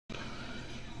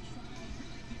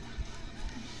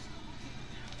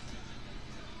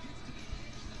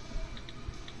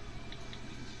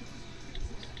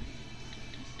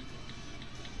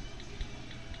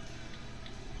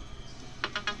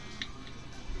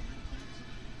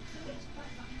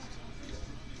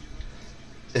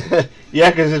Yeah,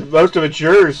 because most of it's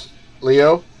yours,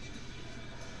 Leo.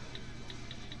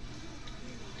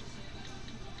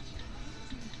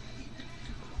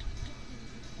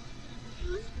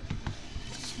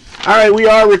 All right, we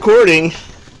are recording.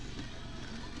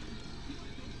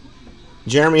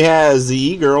 Jeremy has the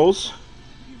E-Girls,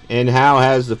 and Hal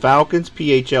has the Falcons.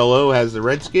 PHLO has the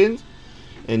Redskins,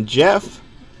 and Jeff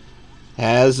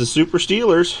has the Super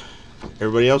Steelers.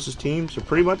 Everybody else's teams are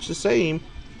pretty much the same.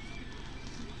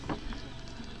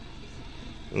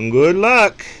 And good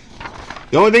luck.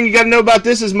 The only thing you got to know about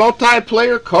this is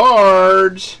multiplayer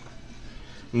cards.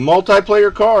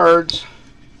 Multiplayer cards.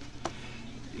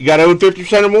 You got to own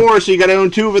 50% or more, so you got to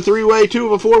own 2 of a 3-way,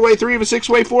 2 of a 4-way, 3 of a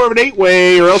 6-way, 4 of an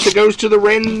 8-way, or else it goes to the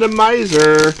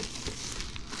randomizer.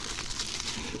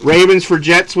 Ravens for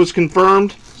Jets was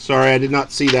confirmed. Sorry, I did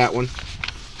not see that one.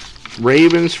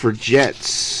 Ravens for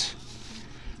Jets.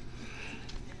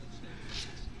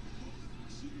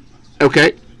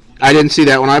 Okay. I didn't see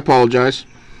that one. I apologize.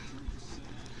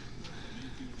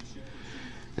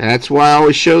 That's why I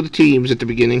always show the teams at the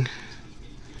beginning.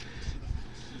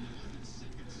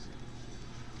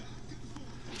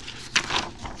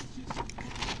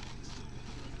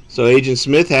 So Agent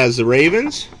Smith has the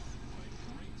Ravens.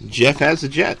 Jeff has the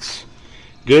Jets.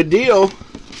 Good deal.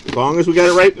 As long as we got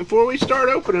it right before we start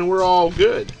opening, we're all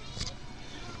good.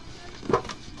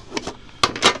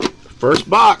 First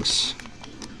box.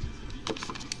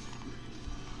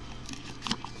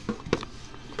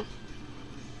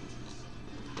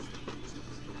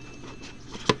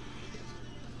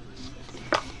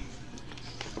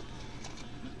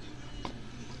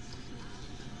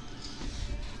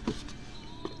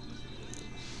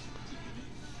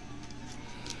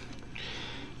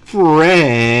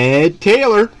 Fred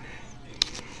Taylor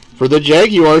for the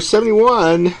Jaguars,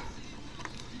 71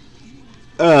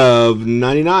 of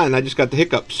 99. I just got the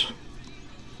hiccups.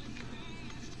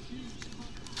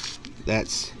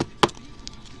 That's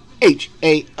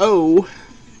H-A-O.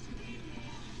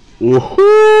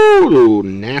 Woohoo!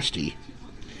 Nasty.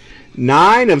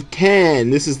 9 of 10.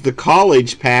 This is the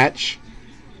college patch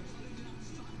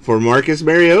for Marcus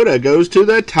Mariota. Goes to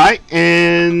the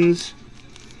Titans.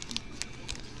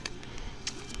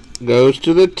 Goes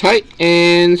to the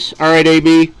Titans. All right,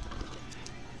 AB.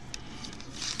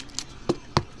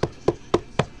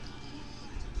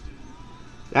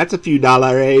 That's a few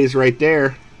 $A's right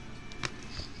there.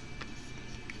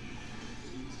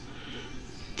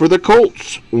 For the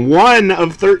Colts, 1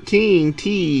 of 13,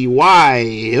 T.Y.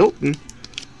 Hilton.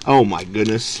 Oh, my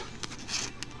goodness.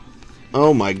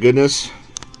 Oh, my goodness.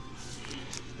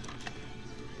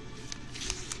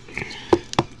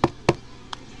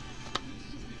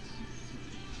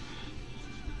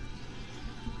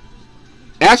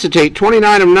 Acetate,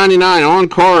 29 of 99 on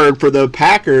card for the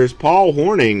Packers, Paul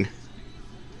Hornung.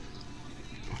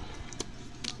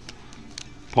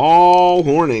 Paul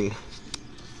Hornung.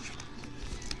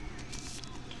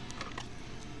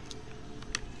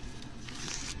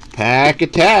 Pack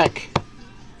Attack,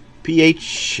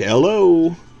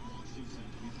 PHLO.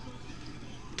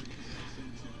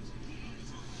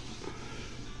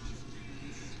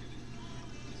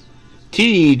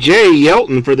 T.J.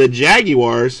 Yeldon for the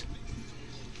Jaguars.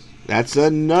 That's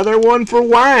another one for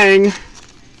Wang.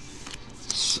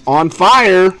 On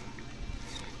fire.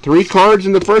 3 cards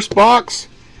in the first box.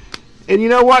 And you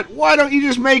know what? Why don't you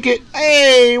just make it,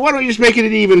 hey, why don't you just make it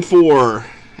an even 4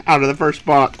 out of the first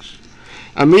box?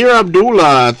 Amir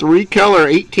Abdullah, 3 color,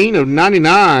 18 of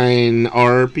 99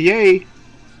 RPA.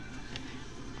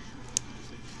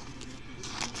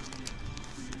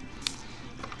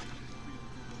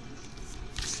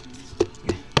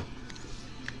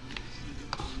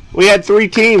 We had 3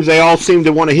 teams. They all seemed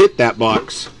to want to hit that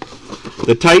box.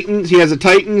 The Titans, he has the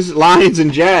Titans, Lions,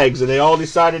 and Jags, and they all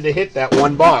decided to hit that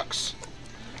one box.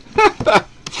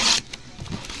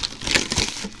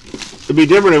 It'd be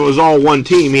different if it was all one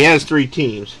team. He has 3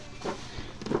 teams.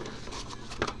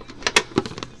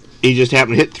 He just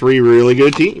happened to hit 3 really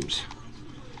good teams.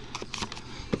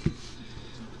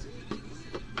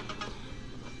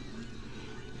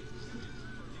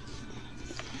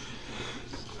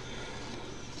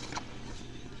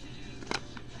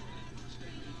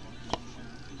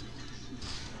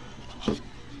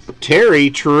 Terry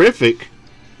Terrific.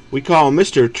 We call him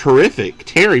Mr. Terrific.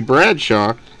 Terry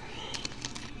Bradshaw.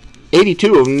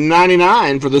 82 of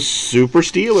 99 for the Super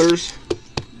Steelers.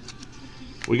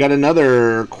 We got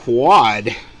another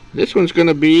quad. This one's going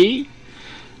to be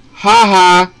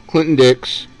Clinton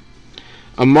Dix.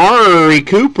 Amari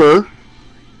Cooper.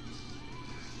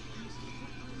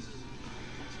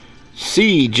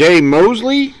 C.J.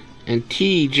 Mosley and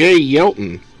T.J.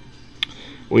 Yeldon.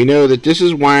 We know that this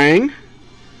is Wang.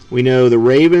 We know the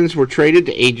Ravens were traded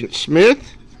to Agent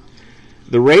Smith.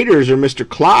 The Raiders are Mr.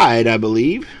 Clyde, I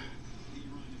believe.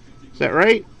 Is that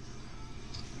right?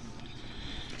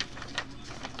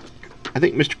 I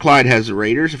think Mr. Clyde has the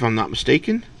Raiders, if I'm not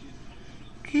mistaken.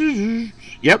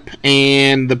 Yep,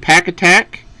 and the Pack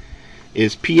Attack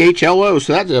is PHLO,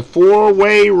 so that's a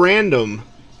four-way random.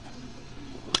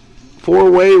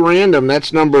 Four-way random.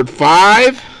 That's numbered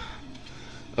 5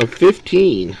 of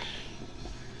 15.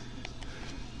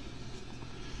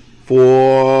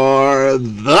 For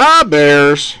the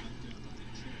Bears,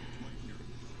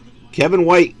 Kevin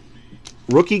White,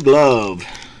 rookie glove.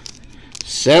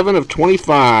 7 of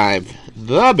 25.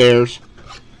 The Bears.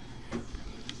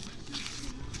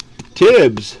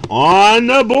 Tibbs on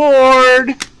the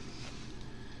board.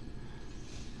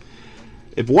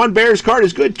 If one Bears card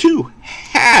is good, 2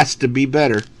 has to be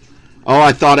better. Oh,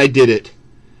 I thought I did it.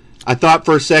 I thought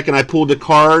for a second I pulled the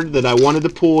card that I wanted to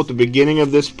pull at the beginning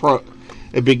of this product.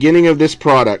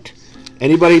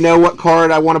 Anybody know what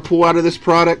card I want to pull out of this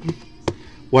product?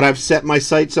 What I've set my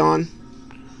sights on?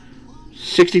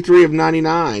 63 of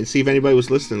 99. See if anybody was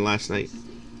listening last night.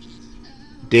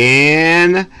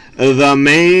 Dan the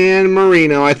Man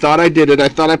Marino. I thought I did it. I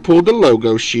thought I pulled the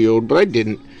logo shield, but I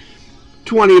didn't.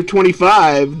 20 of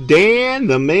 25. Dan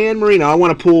the Man Marino. I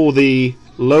want to pull the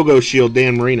logo shield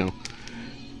Dan Marino.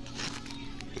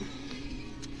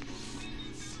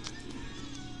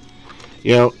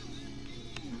 You know,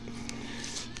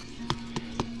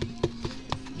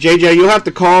 JJ, you'll have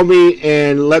to call me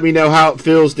and let me know how it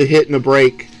feels to hit in a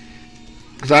break,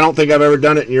 because I don't think I've ever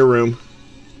done it in your room.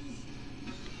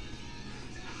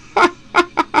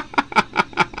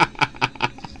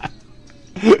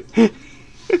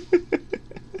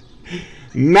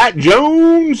 Matt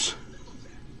Jones.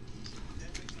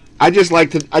 I just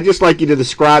like you to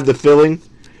describe the feeling,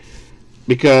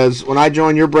 because when I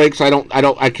join your breaks,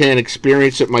 I can't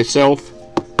experience it myself.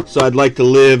 So I'd like to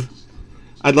live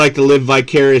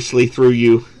vicariously through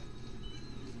you.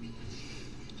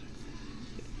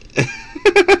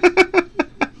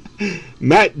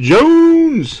 Matt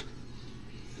Jones.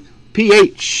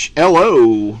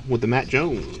 PHLO with the Matt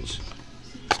Jones.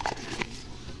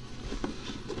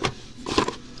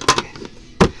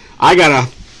 I got a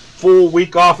full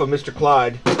week off of Mr.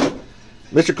 Clyde.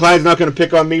 Mr. Clyde's not going to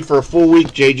pick on me for a full week,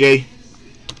 JJ.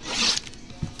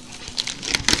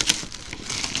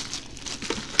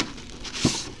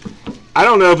 I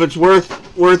don't know if it's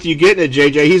worth you getting it,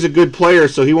 JJ. He's a good player,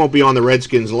 so he won't be on the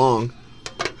Redskins long.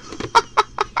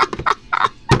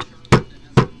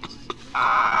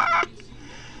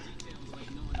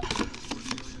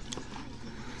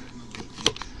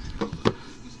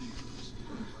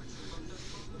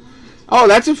 Oh,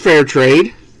 that's a fair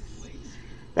trade.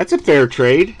 That's a fair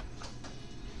trade.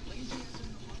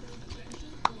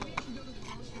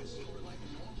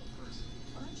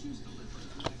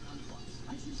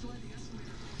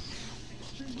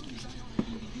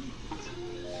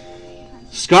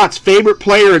 Scott's favorite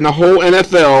player in the whole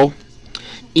NFL,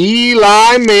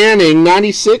 Eli Manning,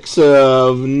 96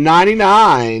 of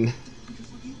 99.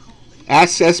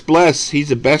 Ask S. Bless. He's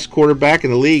the best quarterback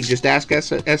in the league. Just ask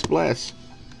S. Bless.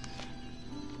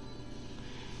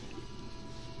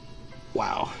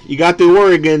 Wow. You got the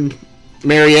Oregon,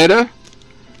 Marietta.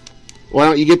 Why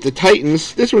don't you get the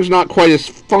Titans? This one's not quite as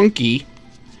funky.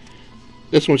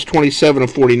 This one's 27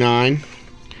 of 49.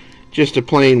 Just a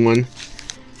plain one.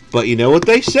 But you know what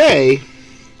they say.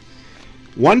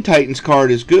 1 Titans card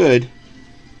is good.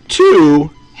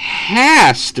 2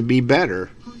 has to be better.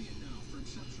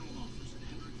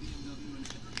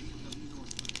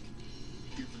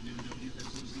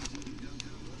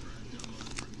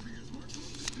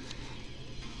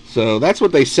 So that's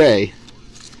what they say.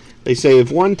 They say if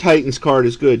 1 Titans card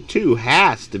is good, 2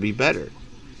 has to be better.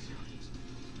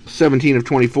 17 of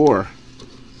 24.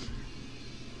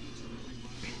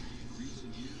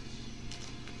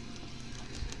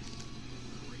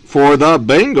 For the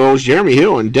Bengals, Jeremy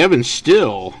Hill and Devin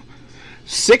Still.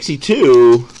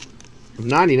 62 of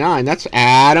 99. That's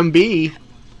Adam B.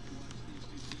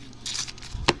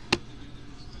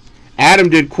 Adam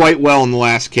did quite well in the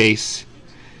last case.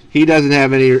 He doesn't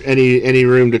have any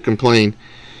room to complain.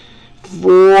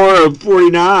 4 of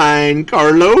 49.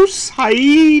 Carlos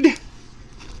Hyde.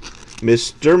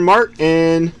 Mr.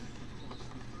 Martin.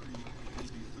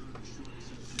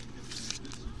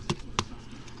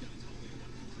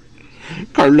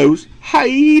 Carlos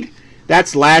Hyde.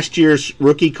 That's last year's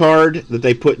rookie card that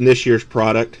they put in this year's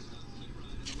product.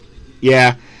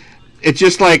 Yeah, it's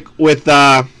just like with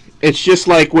the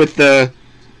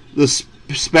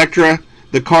Spectra,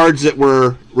 the cards that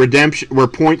were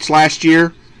points last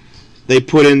year. they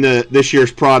put in this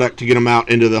year's product to get them out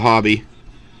into the hobby.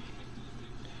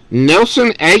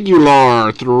 Nelson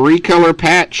Aguilar, 3-color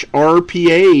patch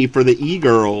RPA for the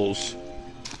E-Girls.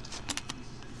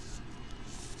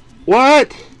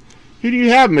 What? Who do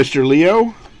you have, Mr.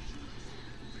 Leo?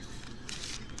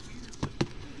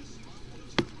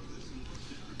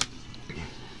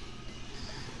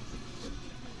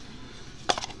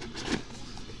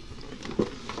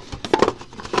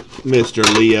 Mr.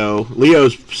 Leo.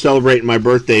 Leo's celebrating my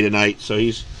birthday tonight, so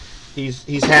he's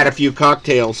had a few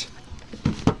cocktails.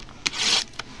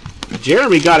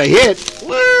 Jeremy got a hit.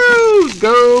 Woo!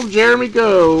 Go, Jeremy,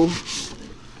 go.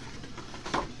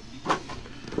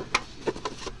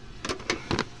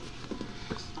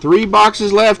 Three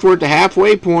boxes left. We're at the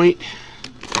halfway point.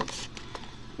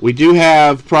 We do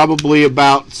have probably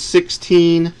about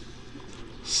 16.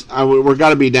 We're got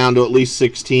to be down to at least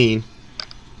 16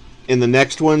 in the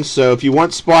next one. So if you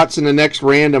want spots in the next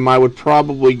random, I would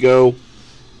probably go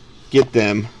get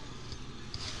them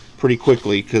pretty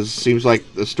quickly, because it seems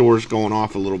like the store's going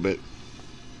off a little bit.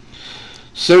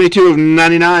 72 of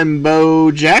 99,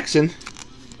 Bo Jackson.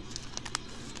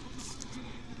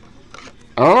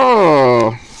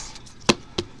 Oh,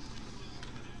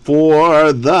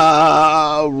 for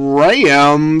the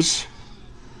Rams,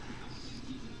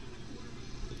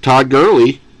 Todd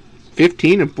Gurley,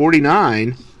 15 of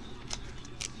 49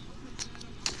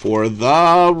 for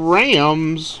the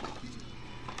Rams.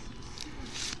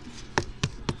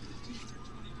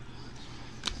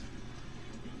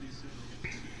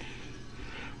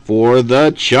 For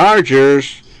the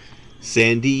Chargers,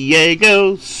 San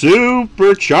Diego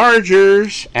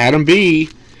Superchargers, Adam B,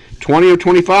 20 of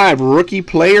 25, rookie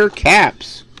player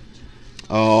caps.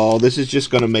 Oh, this is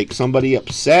just going to make somebody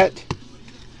upset.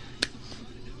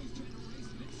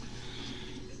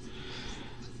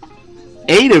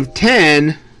 Eight of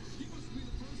 10,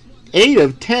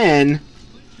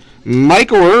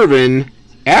 Michael Irvin,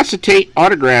 acetate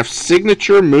autograph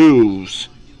signature moves.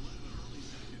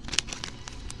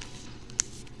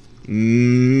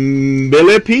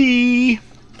 Billy P.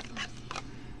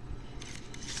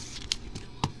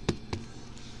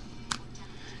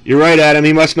 You're right, Adam.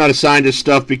 He must not have signed his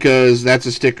stuff because that's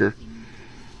a sticker.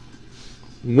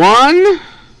 1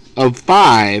 of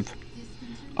 5.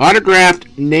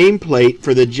 Autographed nameplate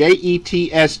for the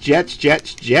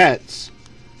JETS Jets.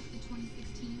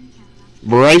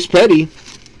 Bryce Petty.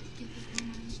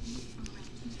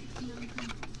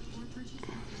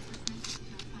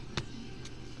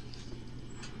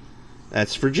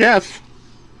 That's for Jeff.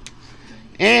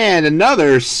 And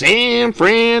another San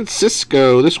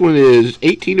Francisco. This one is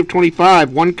 18 of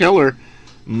 25. 1 color.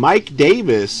 Mike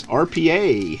Davis,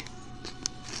 RPA.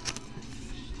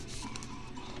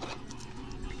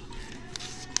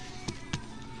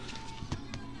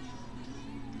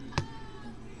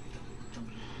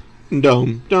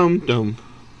 Dum, dum, dum.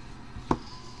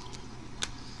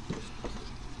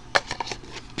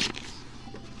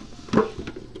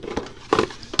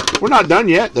 We're not done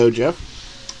yet, though, Jeff.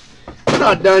 We're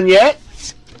not done yet.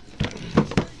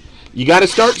 You got to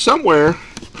start somewhere.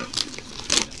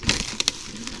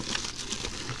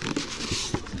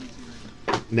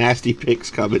 Nasty picks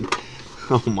coming.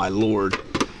 Oh, my Lord.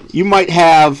 You might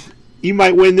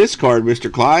win this card,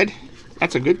 Mr. Clyde.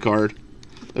 That's a good card.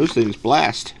 Those things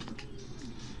blast.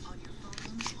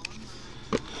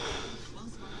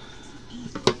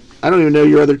 I don't even know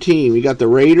your other team. You got the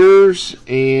Raiders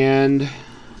and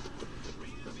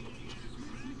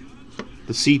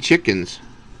the Sea Chickens.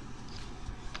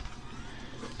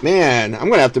 Man, I'm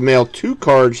going to have to mail 2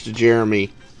 cards to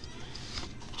Jeremy.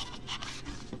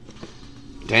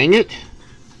 Dang it.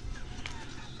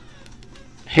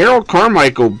 Harold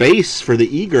Carmichael, base for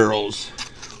the E-Girls.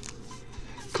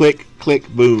 Click, click,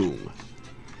 boom.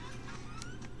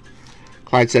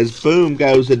 Clyde says, boom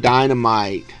goes the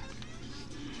dynamite.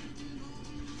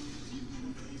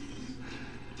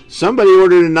 Somebody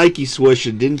ordered a Nike swoosh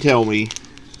and didn't tell me.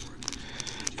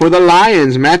 For the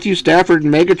Lions, Matthew Stafford,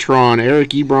 Megatron,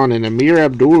 Eric Ebron, and Amir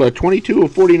Abdullah, 22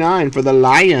 of 49 for the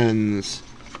Lions.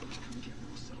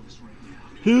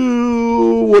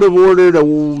 Who would have ordered a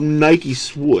Nike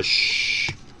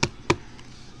swoosh?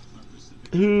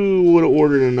 Who would have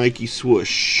ordered a Nike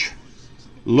swoosh?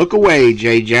 Look away,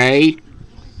 JJ.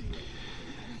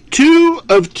 2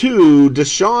 of 2,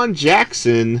 Deshaun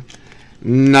Jackson,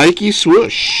 Nike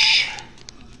swoosh.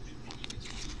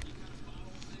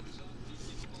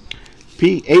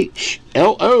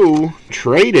 PHLO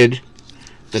traded.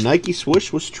 The Nike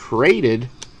swoosh was traded.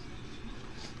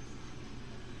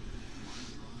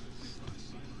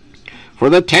 For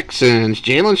the Texans,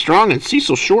 Jalen Strong and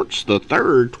Cecil Shorts, the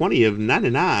third, 20 of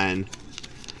 99.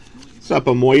 What's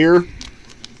up, Moyer?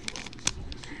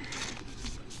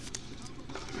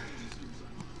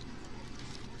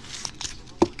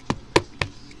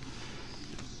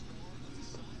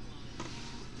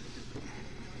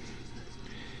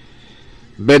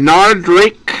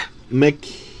 Benardrick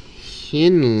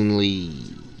McKinley.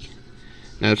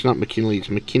 No, it's not McKinley, it's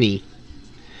McKinney.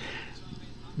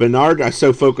 Bernard, I was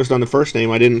so focused on the first name,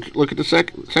 I didn't look at the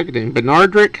second name.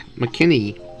 Benardrick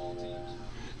McKinney.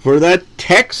 For the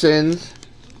Texans.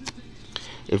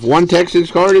 If one Texans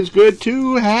card is good,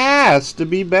 two has to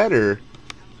be better.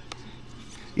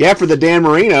 Yeah, for the Dan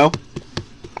Marino.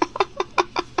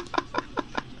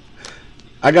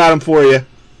 I got him for you.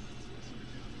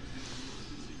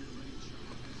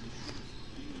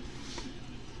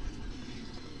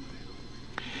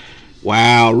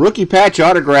 Wow, rookie patch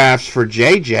autographs for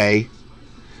JJ.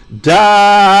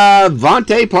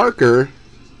 Devontae Parker.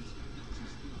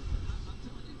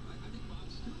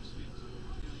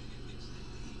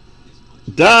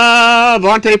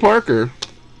 Devontae Parker.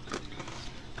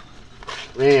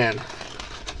 Man,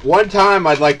 one time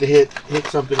I'd like to hit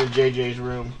something in JJ's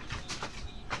room.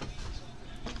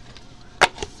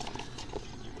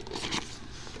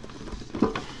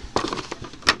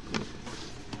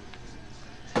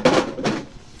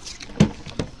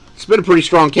 It's been a pretty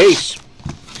strong case.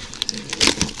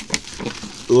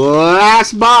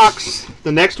 Last box.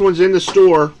 The next one's in the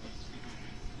store.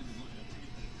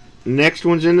 Next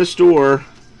one's in the store.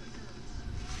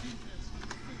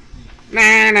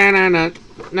 No.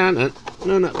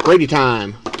 Brady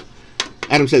time.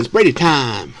 Adam says Brady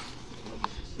time.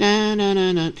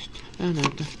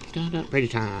 Brady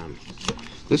time.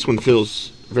 This one feels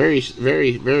very,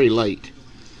 very, very light.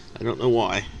 I don't know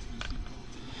why.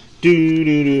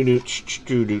 Brady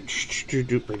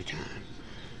time.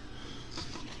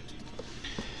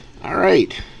 All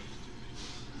right.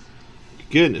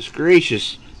 Goodness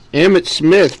gracious. Emmitt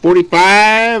Smith,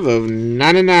 45 of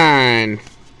 99.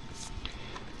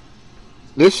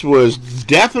 This was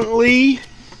definitely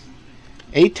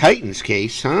a Titans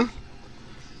case, huh?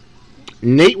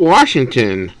 Nate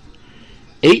Washington,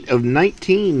 8 of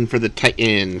 19 for the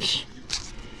Titans.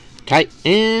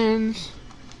 Titans.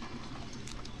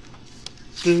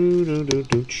 For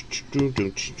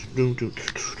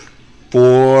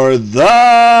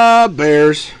the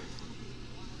Bears,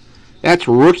 that's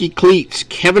rookie cleats,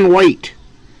 Kevin White,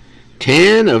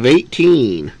 10 of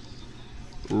 18.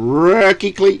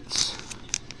 Rookie cleats.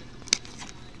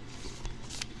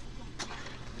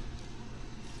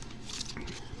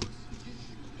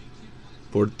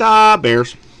 For the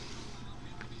Bears.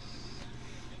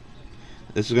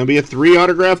 This is going to be a 3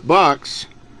 autograph box.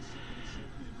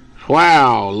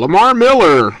 Wow, Lamar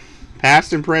Miller,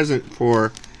 past and present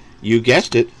for, you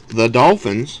guessed it, the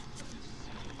Dolphins.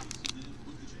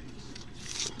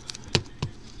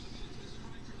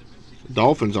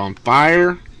 Dolphins on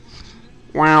fire.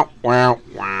 Wow, wow,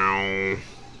 wow.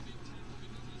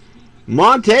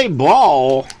 Monte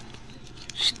Ball,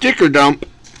 sticker dump.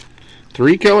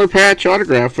 3-color patch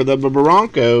autograph for the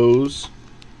Broncos.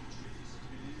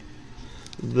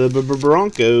 The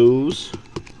Broncos.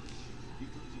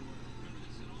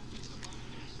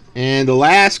 And the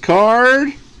last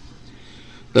card,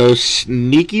 those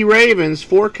sneaky Ravens,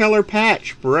 4-color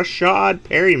patch, Brashad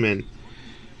Perryman.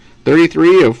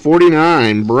 33 of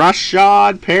 49,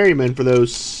 Brashad Perryman for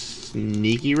those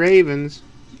sneaky Ravens.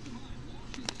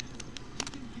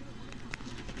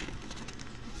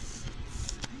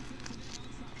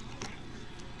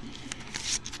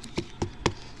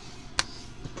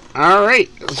 All right,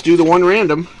 let's do the one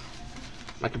random.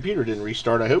 My computer didn't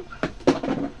restart, I hope.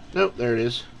 Nope, there it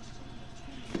is.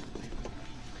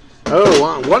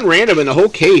 Oh, one random in the whole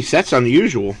case. That's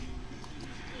unusual.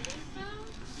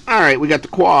 All right, we got the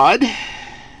quad.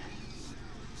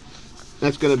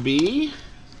 That's going to be...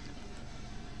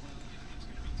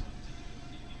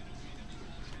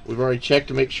 We've already checked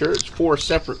to make sure it's 4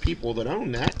 separate people that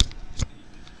own that.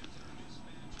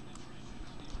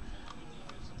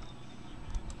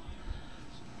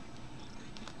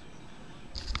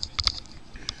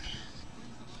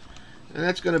 And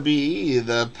that's going to be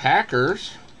the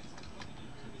Packers,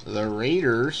 the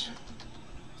Raiders,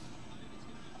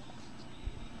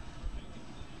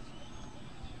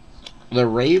 the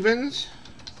Ravens,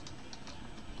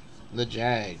 the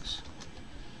Jags.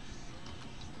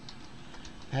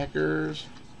 Packers,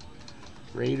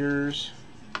 Raiders,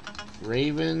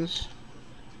 Ravens,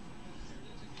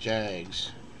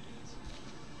 Jags.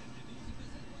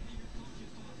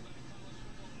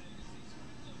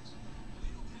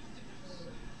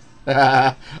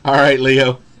 All right,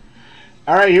 Leo.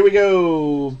 All right, here we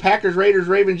go. Packers, Raiders,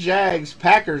 Ravens, Jags.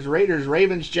 Packers, Raiders,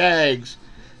 Ravens, Jags.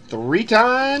 3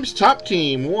 times. Top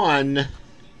team. 1,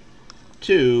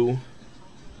 2,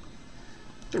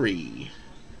 3.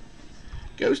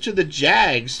 Goes to the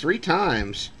Jags 3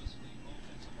 times.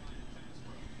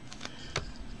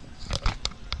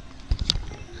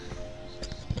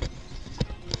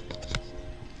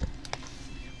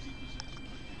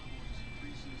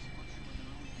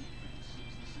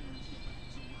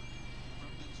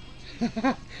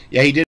 Yeah, he did.